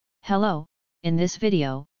Hello, in this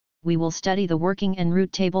video, we will study the working and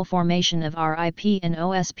route table formation of RIP and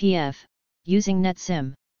OSPF, using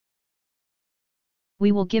NetSim.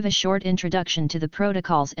 We will give a short introduction to the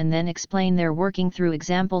protocols and then explain their working through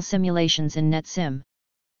example simulations in NetSim.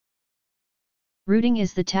 Routing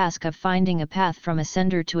is the task of finding a path from a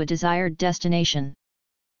sender to a desired destination.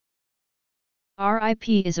 RIP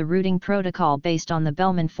is a routing protocol based on the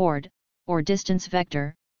Bellman-Ford, or distance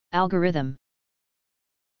vector, algorithm.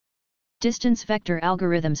 Distance vector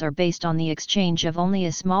algorithms are based on the exchange of only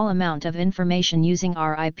a small amount of information using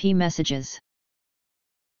RIP messages.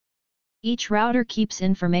 Each router keeps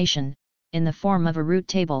information, in the form of a route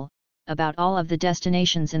table, about all of the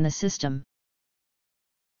destinations in the system.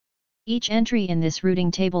 Each entry in this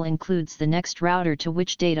routing table includes the next router to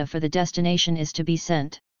which data for the destination is to be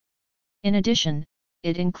sent. In addition,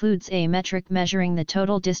 it includes a metric measuring the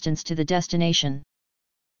total distance to the destination.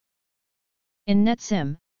 In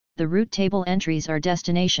NetSim, the route table entries are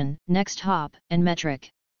destination, next hop, and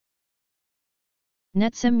metric.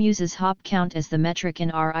 NetSim uses hop count as the metric in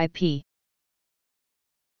RIP.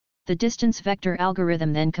 The distance vector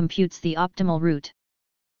algorithm then computes the optimal route.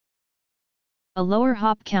 A lower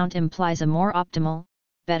hop count implies a more optimal,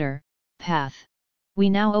 better, path. We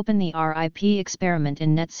now open the RIP experiment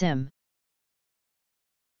in NetSim.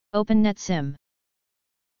 Open NetSim.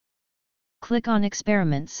 Click on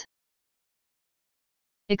Experiments.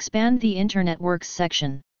 Expand the Internet Works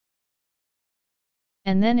section.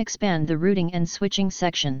 And then expand the Routing and Switching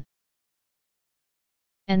section.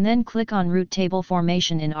 And then click on Route Table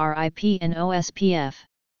Formation in RIP and OSPF.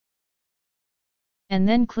 And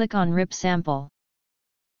then click on RIP Sample.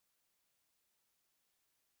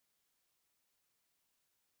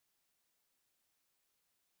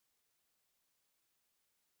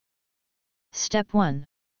 Step 1.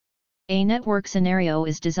 A network scenario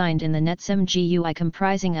is designed in the NetSim GUI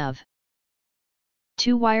comprising of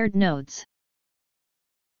 2 wired nodes,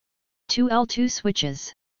 2 L2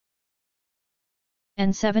 switches,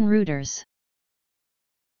 and 7 routers.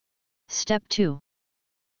 Step 2.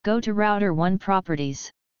 Go to Router 1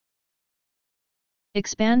 Properties.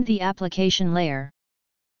 Expand the application layer.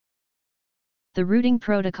 The routing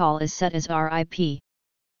protocol is set as RIP,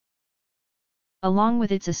 along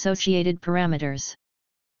with its associated parameters.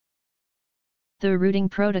 The routing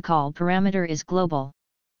protocol parameter is global.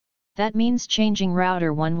 That means changing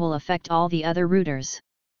router 1 will affect all the other routers.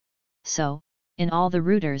 So, in all the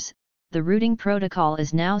routers, the routing protocol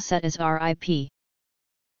is now set as RIP.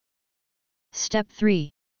 Step 3.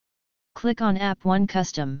 Click on App 1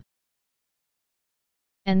 Custom.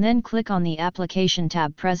 And then click on the Application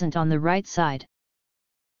tab present on the right side.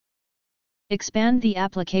 Expand the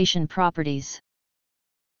application properties.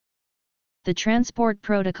 The transport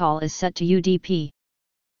protocol is set to UDP.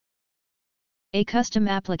 A custom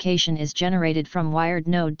application is generated from wired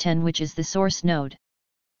node 10, which is the source node,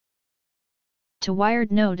 to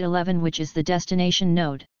wired node 11, which is the destination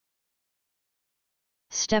node.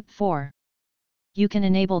 Step 4. You can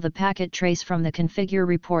enable the packet trace from the Configure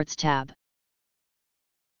Reports tab.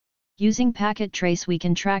 Using packet trace, we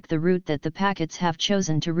can track the route that the packets have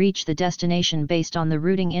chosen to reach the destination based on the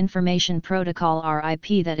routing information protocol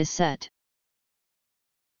RIP that is set.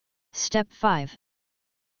 Step 5.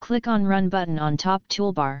 Click on Run button on top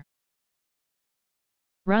toolbar.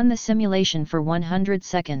 Run the simulation for 100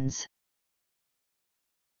 seconds.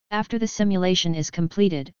 After the simulation is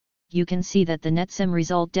completed, you can see that the NetSim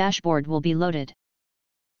result dashboard will be loaded.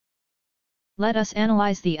 Let us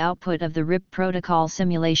analyze the output of the RIP protocol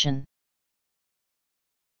simulation.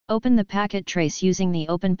 Open the packet trace using the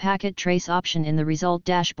Open Packet Trace option in the result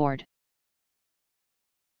dashboard.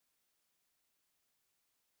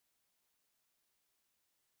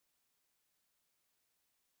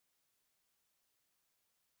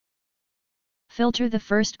 Filter the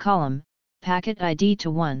first column, Packet ID, to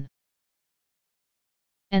 1.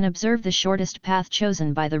 And observe the shortest path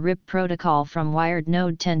chosen by the RIP protocol from wired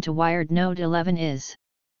node 10 to wired node 11 is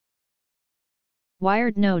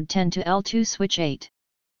wired node 10 to L2 switch 8,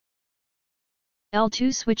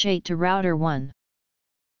 L2 switch 8 to router 1,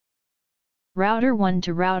 router 1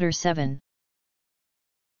 to router 7,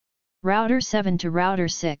 router 7 to router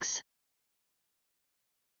 6,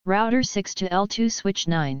 router 6 to L2 switch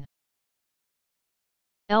 9,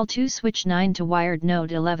 L2 switch 9 to wired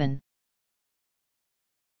node 11.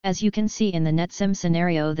 As you can see in the NetSim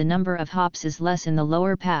scenario, the number of hops is less in the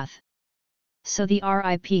lower path. So the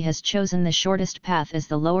RIP has chosen the shortest path as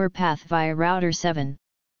the lower path via router 7.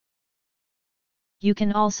 You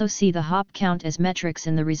can also see the hop count as metrics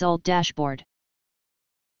in the result dashboard.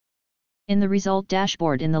 In the result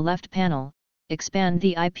dashboard in the left panel, expand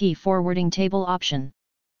the IP forwarding table option.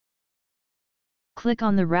 Click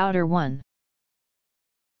on the Router 1.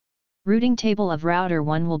 Routing table of Router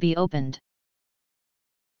 1 will be opened.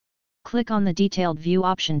 Click on the Detailed View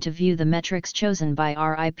option to view the metrics chosen by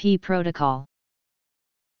RIP protocol.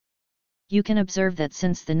 You can observe that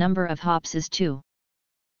since the number of hops is 2,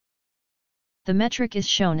 the metric is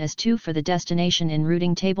shown as 2 for the destination in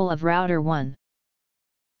routing table of Router 1.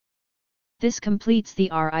 This completes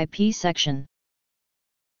the RIP section.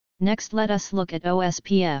 Next, let us look at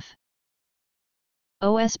OSPF.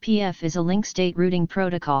 OSPF is a link state routing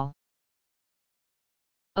protocol.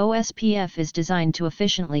 OSPF is designed to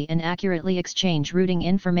efficiently and accurately exchange routing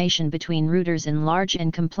information between routers in large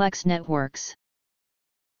and complex networks.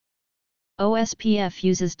 OSPF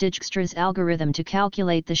uses Dijkstra's algorithm to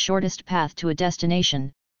calculate the shortest path to a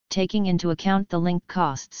destination, taking into account the link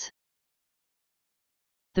costs.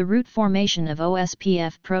 The route formation of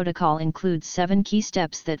OSPF protocol includes 7 key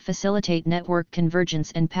steps that facilitate network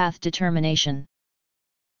convergence and path determination.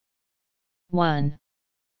 1.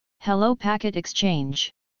 Hello packet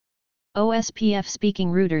exchange. OSPF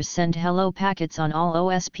speaking routers send hello packets on all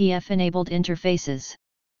OSPF-enabled interfaces.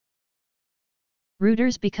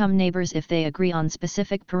 Routers become neighbors if they agree on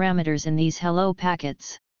specific parameters in these hello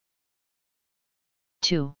packets.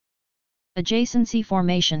 2. Adjacency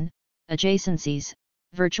formation. Adjacencies,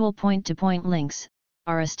 virtual point-to-point links,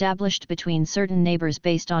 are established between certain neighbors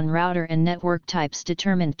based on router and network types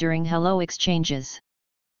determined during hello exchanges.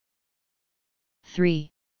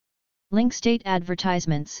 3. Link state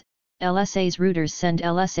advertisements. LSAs routers send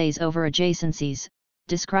LSAs over adjacencies,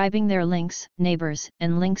 describing their links, neighbors,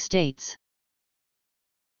 and link states.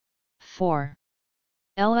 4.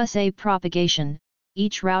 LSA propagation.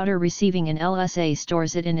 Each router receiving an LSA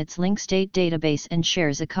stores it in its link state database and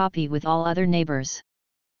shares a copy with all other neighbors.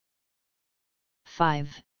 5.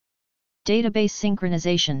 Database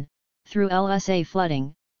synchronization. Through LSA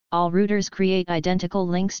flooding, all routers create identical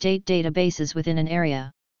link state databases within an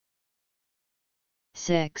area.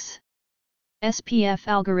 6. SPF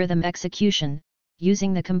algorithm execution.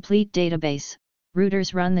 Using the complete database,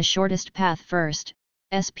 routers run the shortest path first,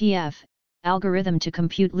 SPF, algorithm to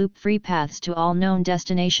compute loop-free paths to all known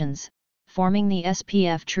destinations, forming the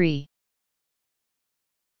SPF tree.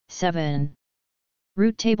 7.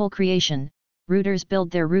 Route table creation. Routers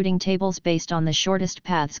build their routing tables based on the shortest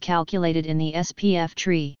paths calculated in the SPF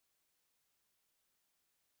tree.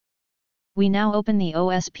 We now open the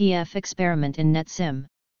OSPF experiment in NetSim.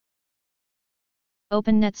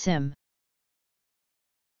 Open NetSim.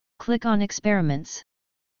 Click on Experiments.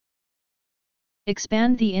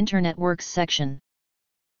 Expand the Internetworks section.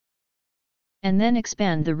 And then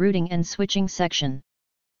expand the Routing and Switching section.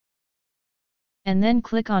 And then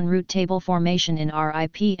click on Route Table Formation in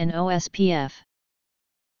RIP and OSPF.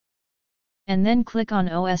 And then click on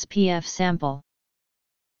OSPF Sample.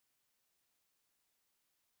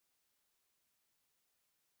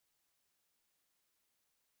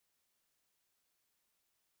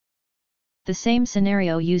 The same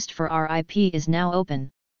scenario used for RIP is now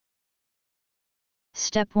open.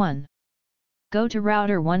 Step 1. Go to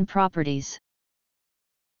Router 1 Properties.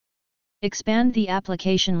 Expand the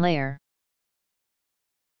application layer.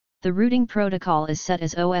 The routing protocol is set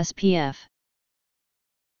as OSPF,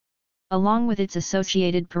 along with its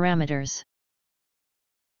associated parameters.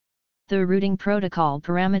 The routing protocol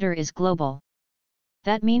parameter is global.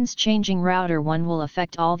 That means changing Router 1 will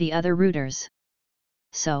affect all the other routers.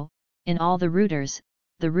 So, in all the routers,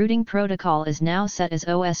 the routing protocol is now set as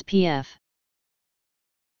OSPF.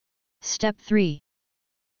 Step 3.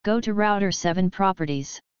 Go to Router 7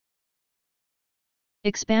 Properties.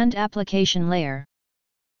 Expand application layer.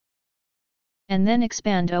 And then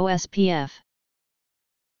expand OSPF.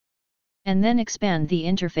 And then expand the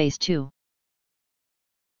interface too.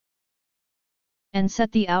 And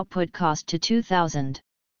set the output cost to 2000.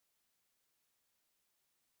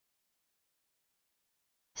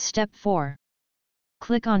 Step 4.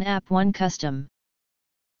 Click on App 1 Custom.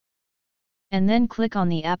 And then click on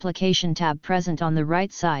the Application tab present on the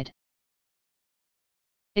right side.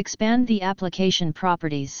 Expand the application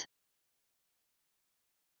properties.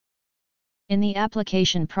 In the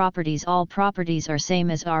application properties, all properties are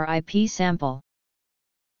same as RIP sample.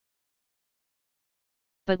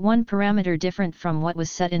 But one parameter different from what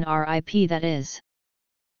was set in RIP, that is,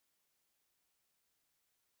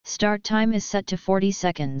 start time is set to 40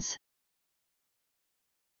 seconds.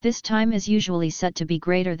 This time is usually set to be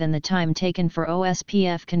greater than the time taken for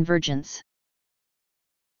OSPF convergence.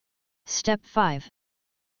 Step 5.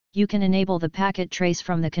 You can enable the packet trace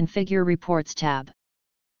from the Configure Reports tab.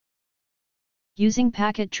 Using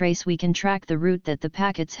packet trace, we can track the route that the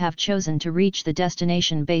packets have chosen to reach the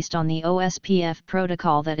destination based on the OSPF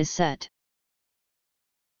protocol that is set.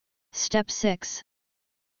 Step 6.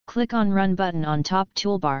 Click on Run button on top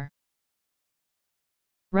toolbar.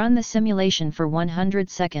 Run the simulation for 100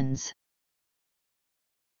 seconds.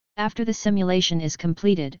 After the simulation is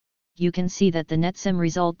completed, you can see that the NetSim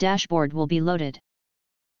result dashboard will be loaded.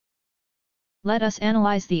 Let us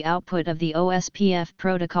analyze the output of the OSPF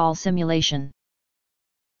protocol simulation.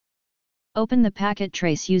 Open the packet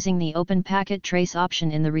trace using the Open Packet Trace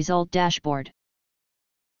option in the result dashboard.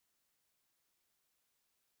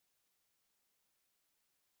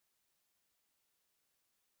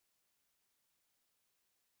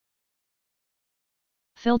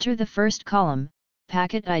 Filter the first column,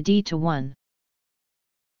 Packet ID to 1.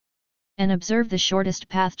 And observe the shortest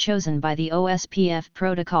path chosen by the OSPF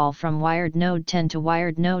protocol from wired node 10 to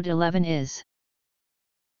wired node 11 is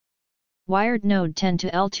wired node 10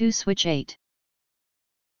 to L2 switch 8,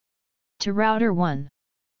 to router 1,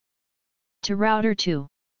 to router 2,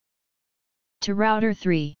 to router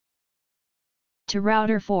 3, to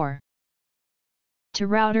router 4, to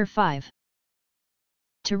router 5,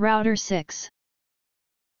 to router 6,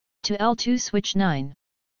 to L2 switch 9,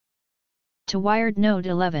 to wired node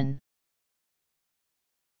 11.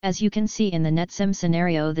 As you can see in the NetSim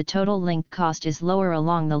scenario, the total link cost is lower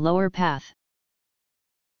along the lower path.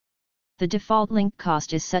 The default link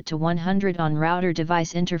cost is set to 100 on router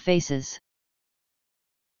device interfaces.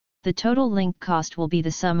 The total link cost will be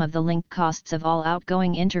the sum of the link costs of all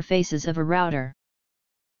outgoing interfaces of a router.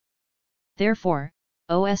 Therefore,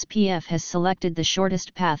 OSPF has selected the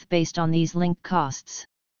shortest path based on these link costs.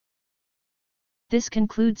 This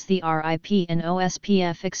concludes the RIP and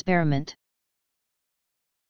OSPF experiment.